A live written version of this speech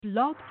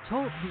Blog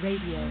Talk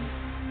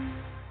Radio.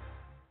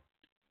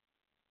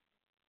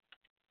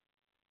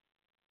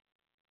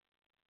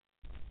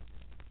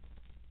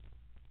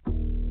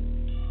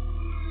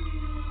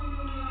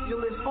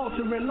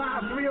 Altering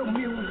lives, real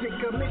music,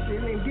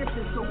 commissioned and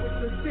gifted, so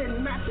it's a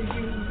sin not to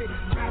use it.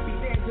 Rap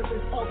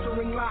evangelist,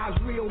 altering lives,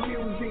 real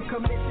music,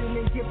 commissioned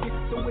and gifted,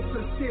 so it's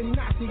a sin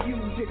not to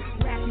use it.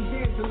 Rap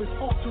evangelist,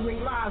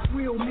 altering lives,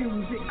 real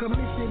music,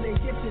 commissioned and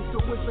gifted,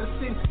 so it's a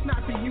sin not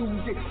to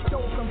use it.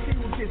 Don't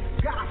confuse this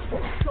gospel,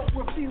 don't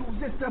refuse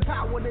it's the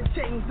power to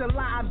change the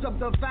lives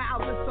of the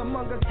vilest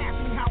among us. Ask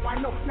me how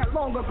I know, not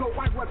long ago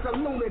I was a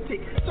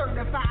lunatic,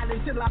 certified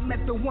until I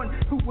met the one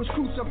who was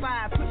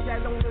crucified. Put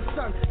that on the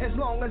sun, as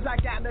long as I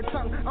got a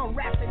tongue, I'm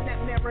rapping that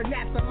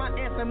Maranatha, my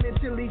anthem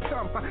until he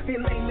come.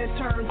 In layman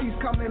terms, he's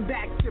coming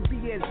back to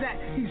be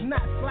exact. He's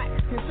not slack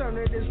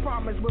concerning his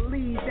promise.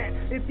 Believe that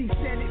if he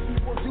said it, he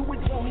will do it.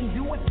 Won't he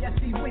do it? Yes,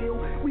 he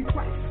will. We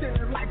Christ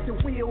centered like the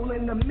wheel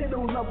in the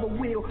middle of a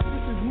wheel.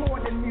 This is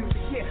more than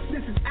music, yeah.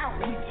 This is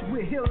outreach.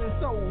 We're healing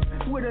souls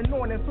with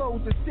anointing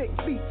flows and sick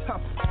feet.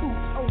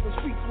 Boots on the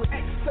streets with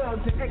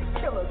ex-thugs and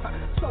ex-killers.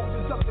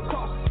 Soldiers up the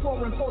cross,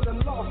 pouring for the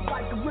lost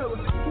like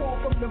gorillas. Pour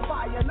from the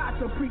fire, not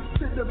to preach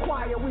to the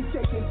choir. We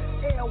taking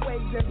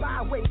airwaves and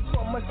byways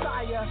from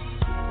Messiah.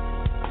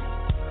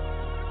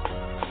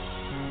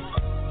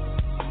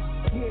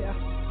 Yeah.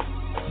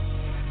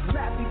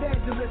 Rap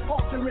evangelist,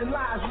 altering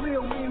lives,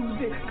 real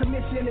music,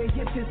 commissioned and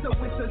gifted, so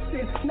it's a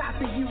sin not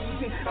to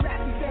use it. Rap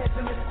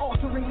evangelist,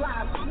 altering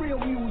lives, real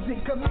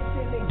music,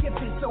 commissioned and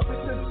gifted, so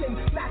it's a sin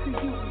not to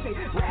use it.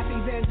 Rap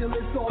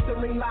evangelist,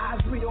 altering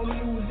lives, real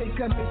music,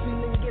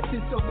 commissioned and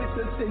gifted, so it's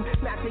a sin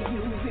not to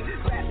use it.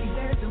 Rap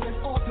evangelist,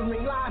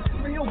 altering lives,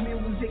 real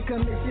music,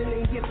 commissioned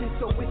and gifted,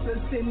 so it's a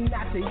sin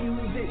not to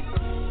use it.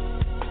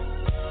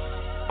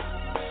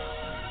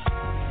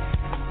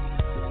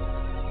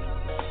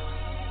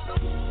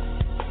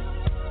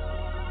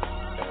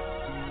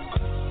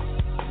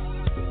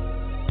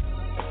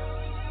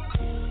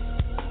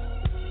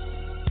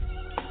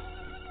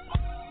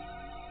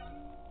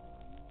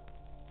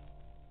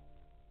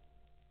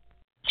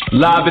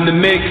 Live in the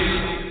mix,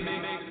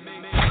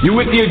 you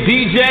with your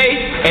DJ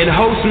and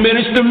host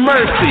Minister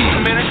Mercy,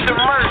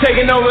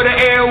 taking over the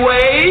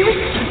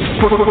airwaves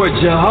for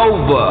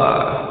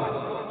Jehovah.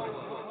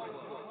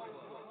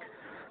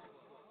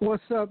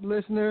 What's up,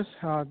 listeners?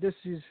 This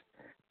is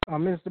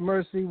Minister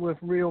Mercy with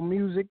R.E.A.L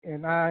Music,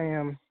 and I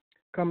am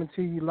coming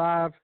to you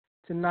live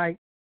tonight.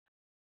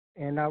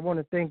 And I want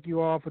to thank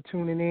you all for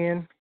tuning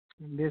in.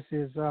 This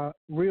is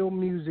R.E.A.L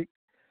Music,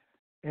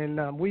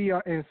 and we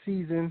are in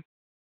season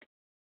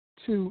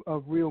 2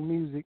 of R.E.A.L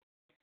Music,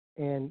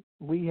 and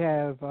we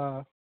have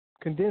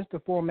condensed the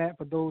format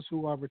for those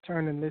who are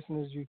returning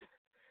listeners.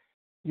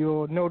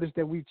 You'll notice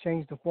that we've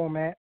changed the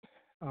format.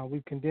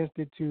 We've condensed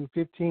it to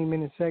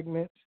 15-minute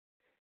segments.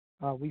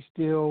 We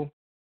still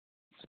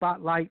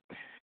spotlight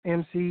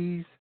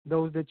MCs,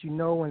 those that you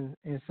know,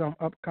 and some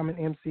upcoming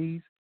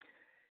MCs,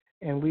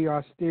 and we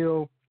are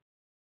still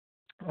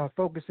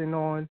focusing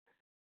on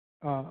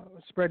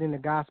spreading the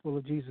gospel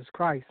of Jesus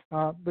Christ.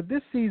 But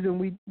this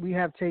season, we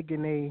have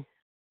taken a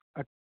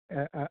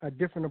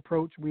different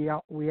approach. We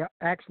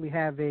actually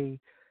have a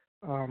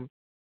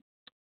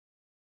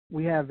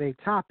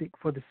topic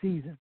for the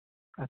season,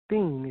 a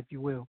theme, if you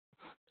will,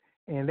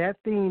 and that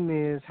theme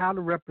is how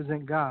to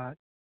represent God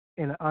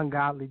in an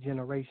ungodly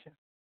generation.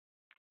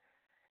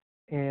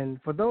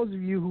 And for those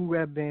of you who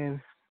have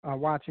been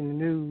watching the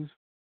news,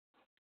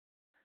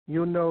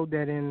 you'll know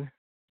that in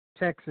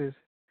Texas,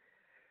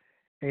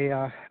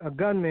 a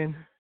gunman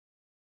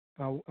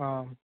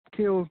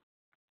killed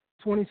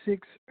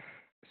 26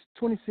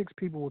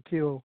 people were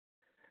killed.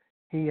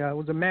 He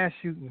was a mass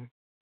shooting,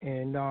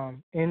 and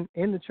in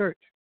the church.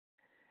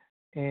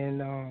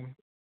 And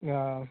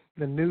the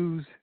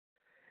news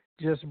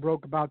just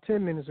broke about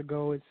 10 minutes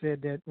ago. It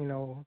said that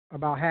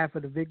about half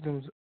of the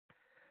victims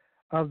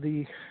of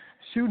the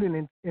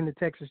shooting in the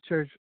Texas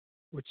church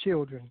were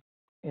children.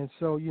 And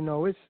so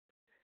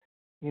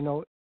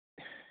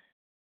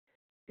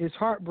it's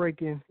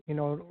heartbreaking,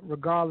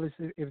 regardless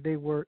if they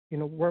were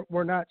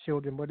not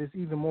children, but it's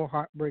even more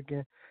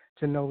heartbreaking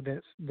to know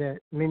that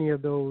many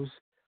of those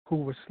who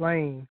were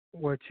slain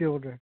were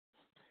children.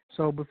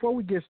 So before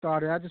we get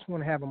started, I just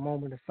want to have a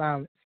moment of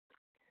silence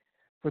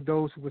for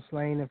those who were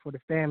slain and for the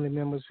family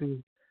members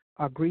who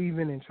are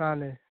grieving and trying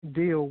to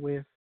deal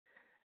with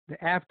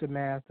the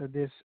aftermath of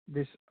this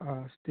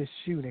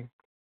shooting.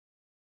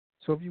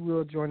 So if you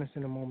will, join us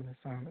in a moment of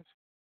silence.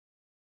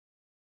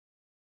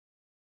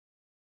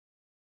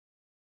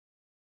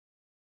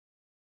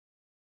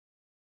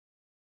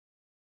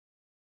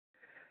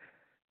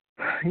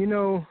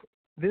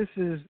 This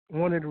is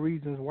one of the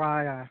reasons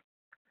why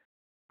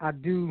I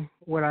do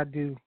what I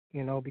do,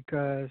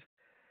 because,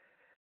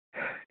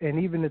 and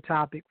even the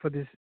topic for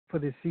this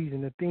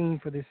season, the theme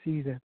for this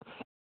season,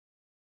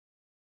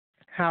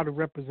 how to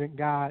represent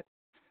God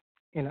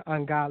in an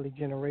ungodly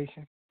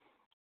generation,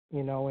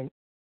 and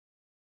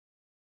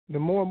the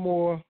more and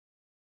more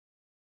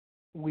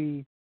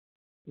we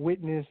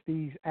witness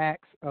these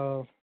acts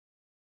of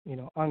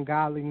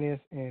ungodliness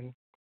and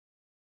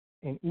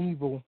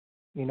evil,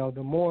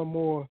 the more and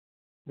more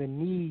the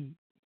need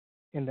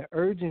and the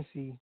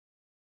urgency,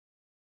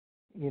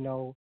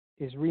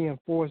 is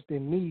reinforced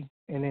in me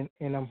and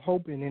I'm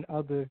hoping in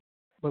other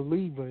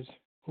believers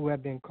who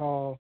have been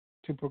called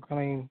to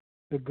proclaim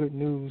the good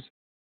news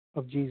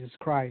of Jesus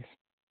Christ.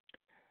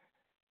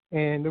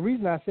 And the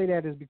reason I say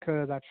that is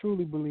because I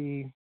truly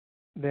believe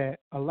that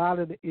a lot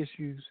of the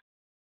issues,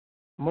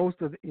 most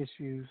of the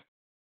issues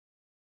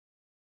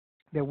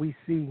that we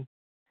see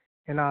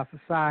in our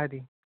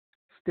society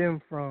stem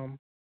from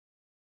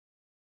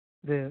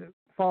the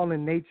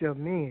fallen nature of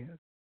men,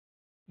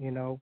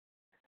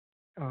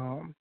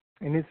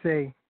 and it's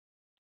a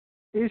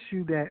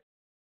issue that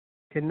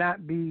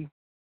cannot be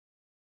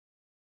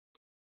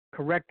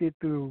corrected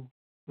through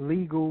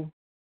legal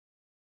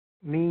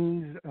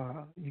means.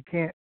 You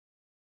can't,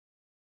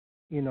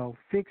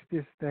 fix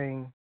this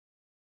thing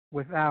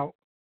without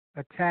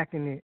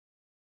attacking it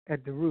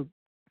at the root.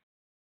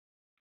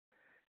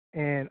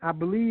 And I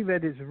believe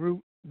at its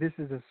root, this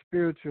is a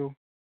spiritual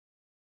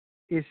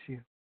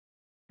issue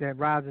that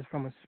rises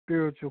from a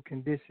spiritual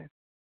condition.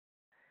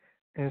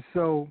 And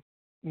so,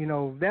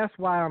 that's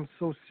why I'm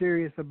so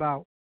serious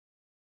about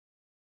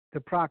the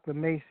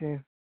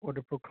proclamation or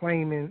the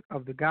proclaiming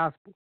of the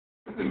gospel.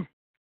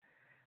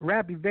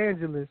 Rap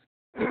evangelists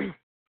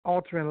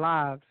altering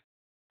lives,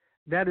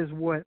 that is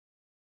what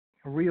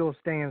R.E.A.L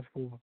stands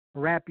for.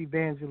 Rap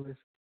evangelists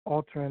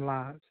altering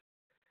lives.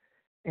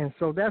 And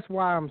so that's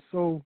why I'm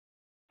so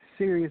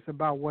serious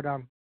about what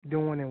I'm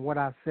doing and what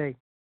I say.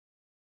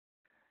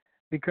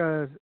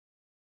 Because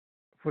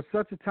for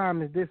such a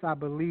time as this, I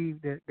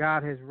believe that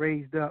God has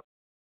raised up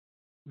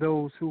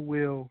those who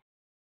will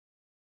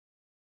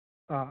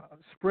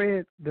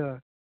spread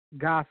the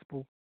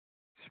gospel,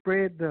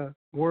 spread the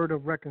word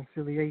of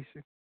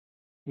reconciliation.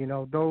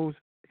 Those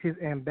his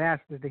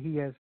ambassadors that he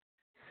has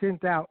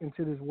sent out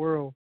into this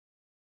world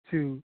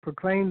to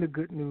proclaim the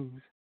good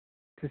news,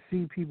 to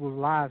see people's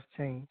lives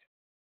change.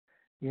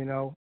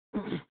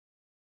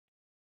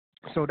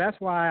 So that's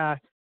why I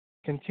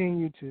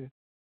continue to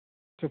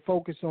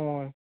focus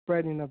on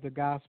spreading of the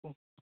gospel.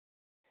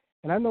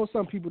 And I know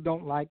some people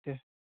don't like to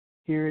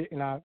hear it,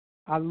 and I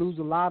lose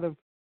a lot of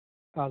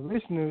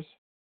listeners,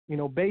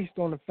 based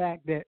on the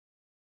fact that,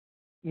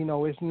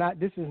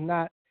 this is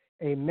not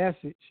a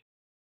message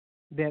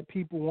that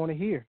people want to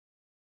hear,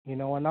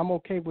 and I'm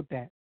okay with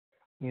that.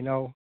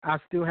 I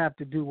still have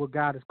to do what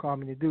God has called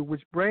me to do,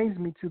 which brings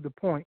me to the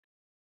point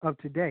of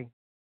today.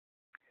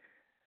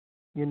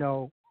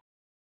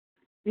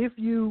 If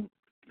you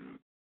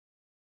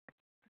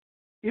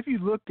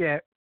look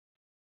at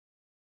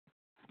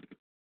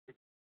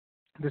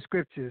the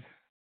scriptures,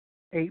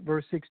 8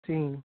 verse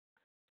 16,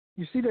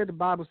 you see that the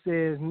Bible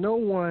says no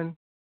one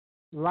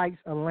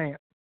lights a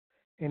lamp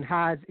and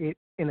hides it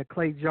in a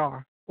clay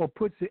jar or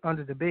puts it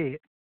under the bed.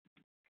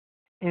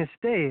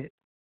 Instead,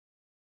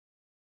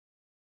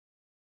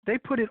 they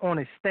put it on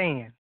a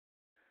stand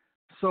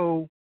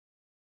so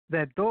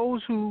that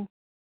those who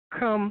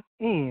come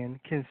in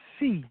can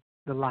see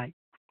the light.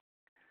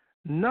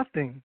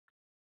 Nothing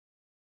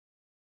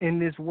in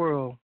this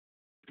world,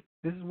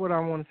 this is what I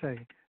want to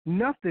say,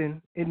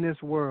 nothing in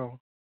this world,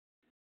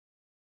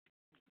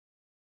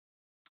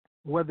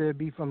 whether it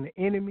be from the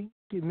enemy,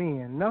 get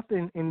me in,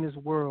 nothing in this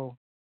world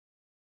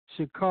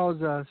should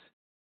cause us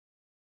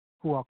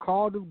who are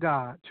called of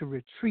God to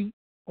retreat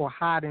or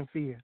hide in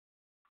fear.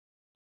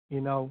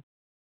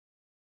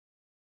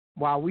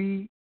 While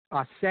we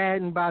are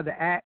saddened by the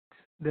acts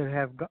that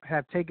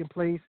have taken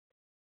place,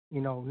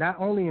 not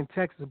only in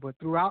Texas but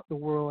throughout the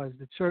world as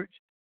the church,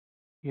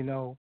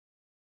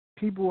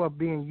 people are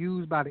being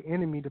used by the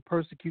enemy to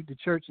persecute the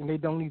church and they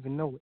don't even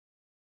know it.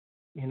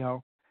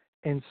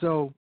 And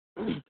so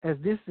as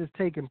this is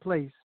taking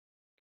place,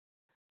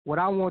 what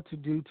I want to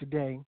do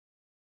today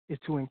is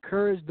to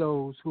encourage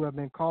those who have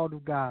been called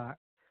of God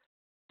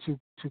to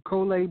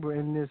co-labor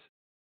in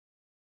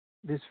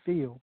this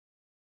field.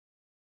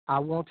 I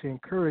want to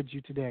encourage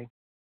you today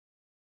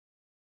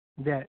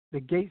that the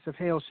gates of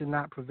hell should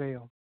not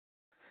prevail,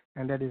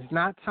 and that it's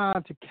not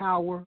time to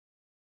cower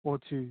or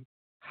to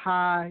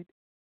hide,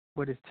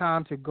 but it's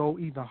time to go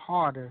even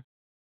harder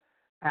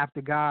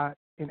after God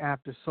and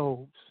after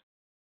souls,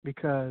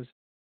 because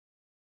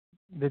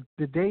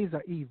the days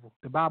are evil.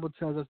 The Bible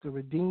tells us to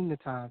redeem the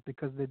times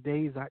because the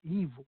days are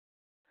evil,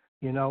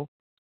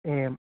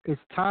 and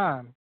it's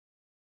time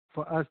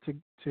for us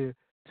to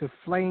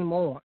flame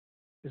on,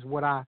 is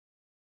what I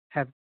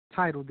have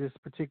titled this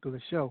particular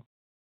show.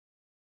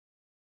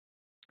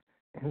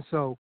 And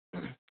so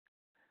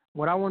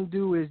what I want to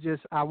do is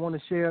I want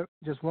to share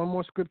just one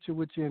more scripture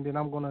with you, and then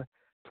I'm going to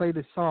play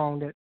the song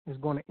that is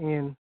going to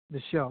end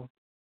the show.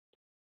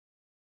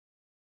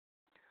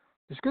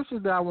 The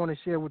scriptures that I want to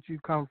share with you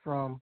come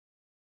from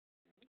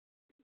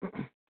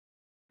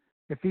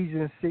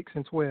Ephesians 6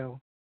 and 12. It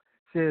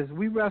says,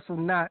 we wrestle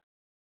not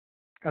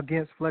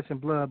against flesh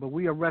and blood, but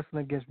we are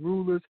wrestling against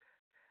rulers,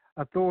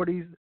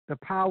 authorities, the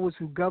powers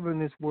who govern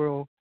this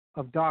world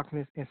of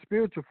darkness, and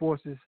spiritual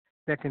forces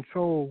that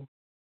control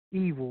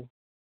evil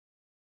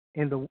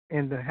in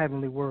the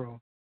heavenly world.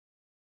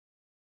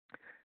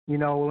 You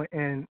know,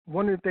 and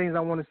one of the things I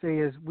want to say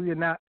is we are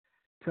not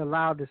to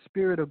allow the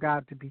Spirit of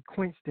God to be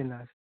quenched in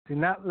us. Do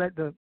not let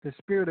the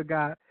Spirit of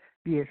God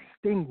be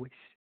extinguished.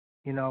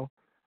 You know,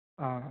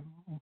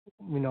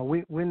 we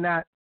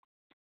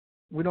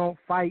don't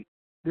fight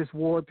this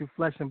war through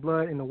flesh and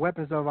blood, and the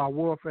weapons of our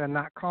warfare are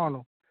not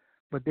carnal,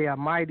 but they are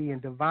mighty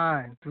and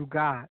divine through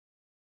God,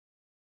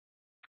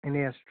 and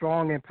they are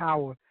strong in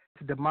power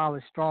to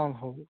demolish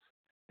strongholds.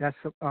 That's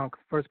 1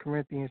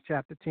 Corinthians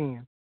chapter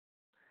 10.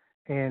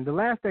 And the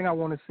last thing I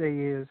want to say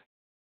is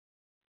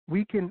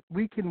we can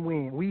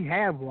win. We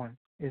have won.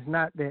 It's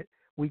not that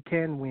we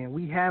can win.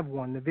 We have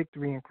won the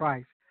victory in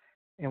Christ.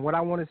 And what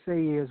I want to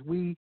say is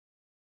we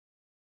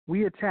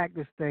attack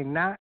this thing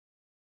not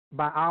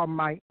by our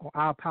might or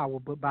our power,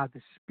 but by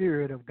the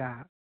Spirit of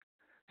God.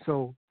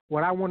 So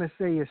what I want to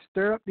say is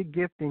stir up the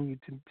gift in you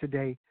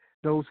today,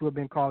 those who have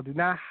been called. Do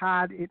not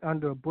hide it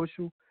under a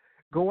bushel.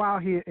 Go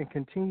out here and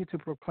continue to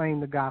proclaim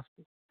the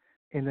gospel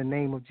in the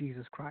name of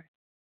Jesus Christ.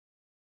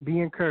 Be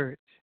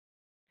encouraged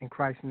in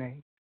Christ's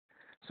name.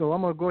 So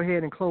I'm going to go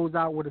ahead and close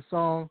out with a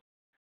song,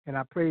 and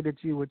I pray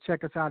that you will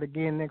check us out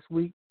again next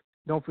week.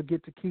 Don't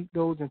forget to keep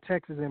those in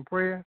Texas in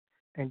prayer,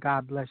 and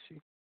God bless you.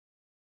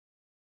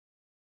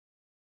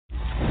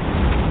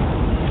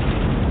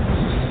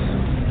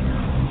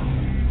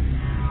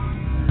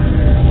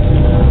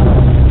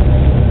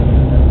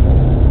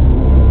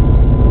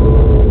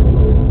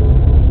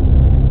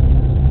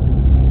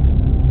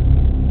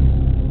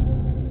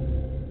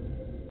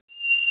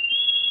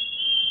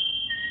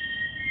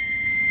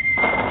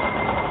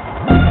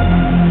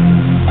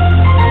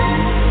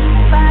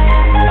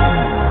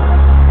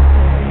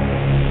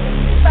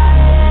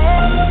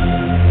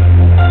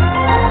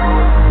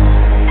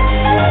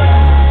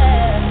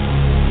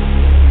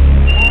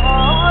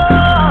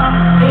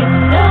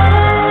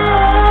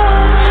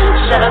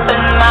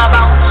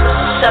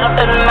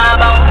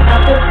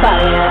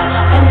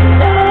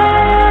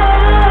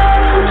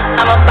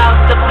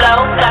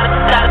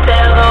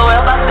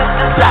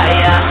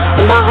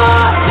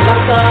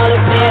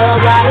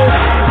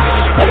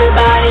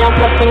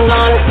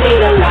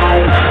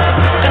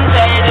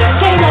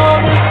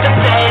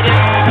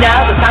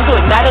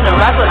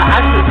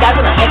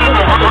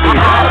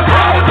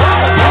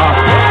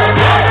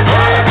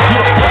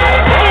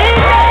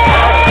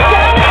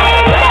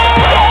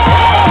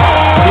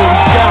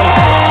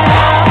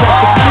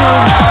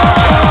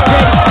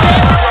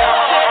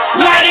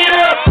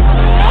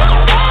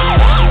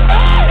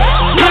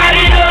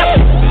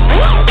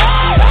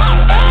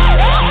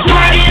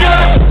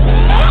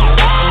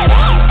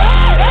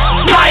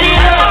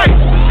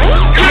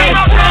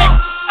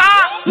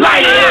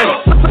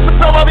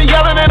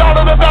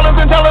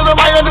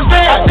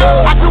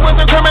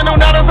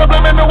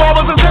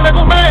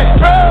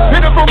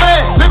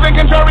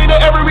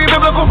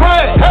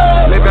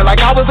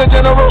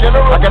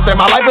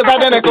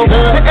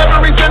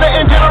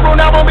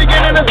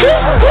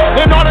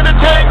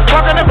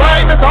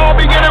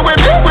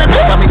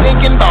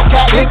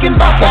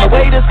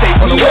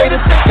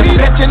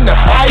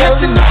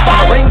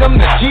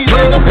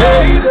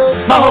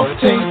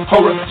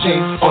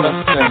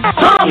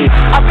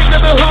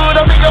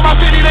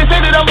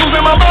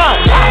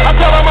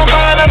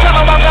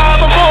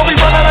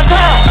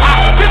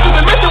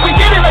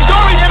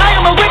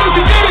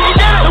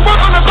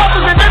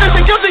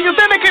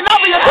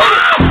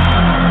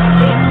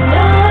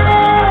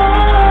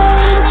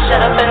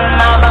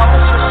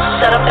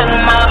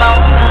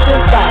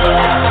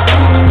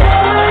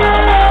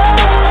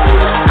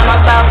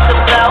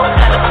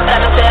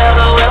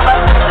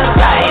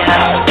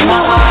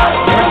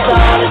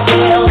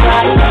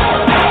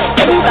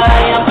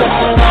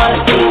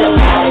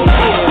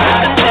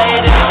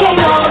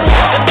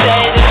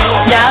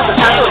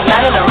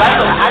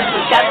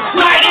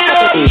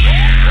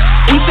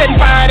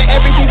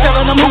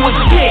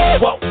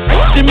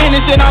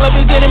 Diminishing all of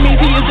his enemies,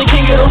 he is the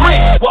king of the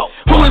ring.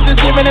 Who is this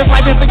giving his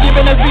life and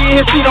forgiving us, being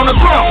his seat on the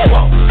throne?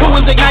 Who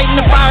is igniting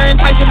the fire,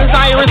 enticing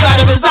desire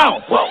inside of his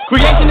own?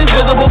 Creation is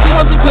visible, he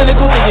was the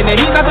clinical, and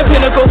he's not the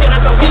pinnacle.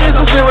 He is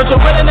the spiritual,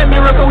 but in a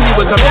miracle, he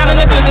would come down in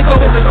the physical.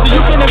 So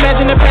you can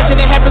imagine the passion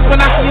that happens when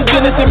I see his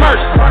goodness and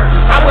mercy.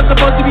 I was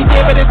supposed to be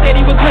dead, but instead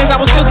he was cleansed, I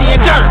was filthy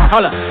and dirt.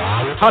 Hold up.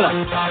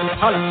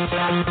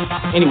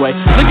 Anyway,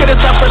 look at the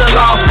stuff of the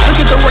law. Look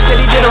at the work that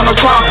he did on the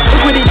cross.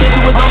 Look what he did to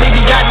his only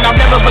begotten. I've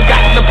never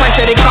forgotten the price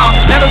that it cost.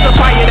 That was the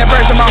fire that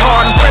burns in my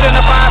heart. I'm spreading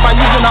the fire by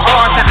using the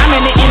art. Now I'm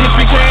in the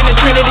industry carrying the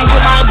Trinity with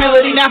my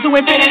ability now to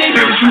infinity.